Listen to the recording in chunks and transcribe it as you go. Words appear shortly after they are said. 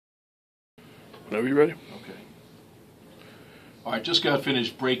Whenever you're ready. Okay. All right, just got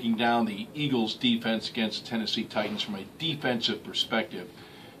finished breaking down the Eagles' defense against the Tennessee Titans from a defensive perspective.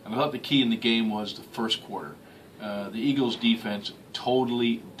 And I thought the key in the game was the first quarter. The Eagles' defense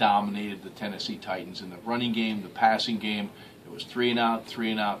totally dominated the Tennessee Titans in the running game, the passing game. It was 3-and-out,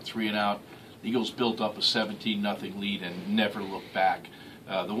 3-and-out, 3-and-out. The Eagles built up a 17-0 lead and never looked back.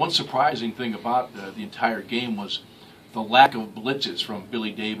 The one surprising thing about the entire game was the lack of blitzes from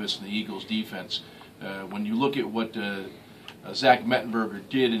Billy Davis and the Eagles' defense. When you look at what Zach Mettenberger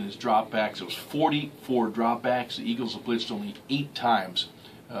did in his dropbacks, it was 44 dropbacks. The Eagles have blitzed only 8 times.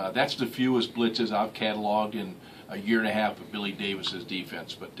 That's the fewest blitzes I've cataloged in a year and a half of Billy Davis's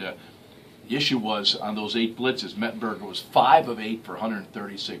defense. But the issue was on those 8 blitzes, Mettenberger was 5 of 8 for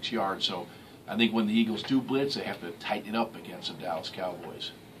 136 yards. So I think when the Eagles do blitz, they have to tighten it up against the Dallas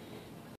Cowboys.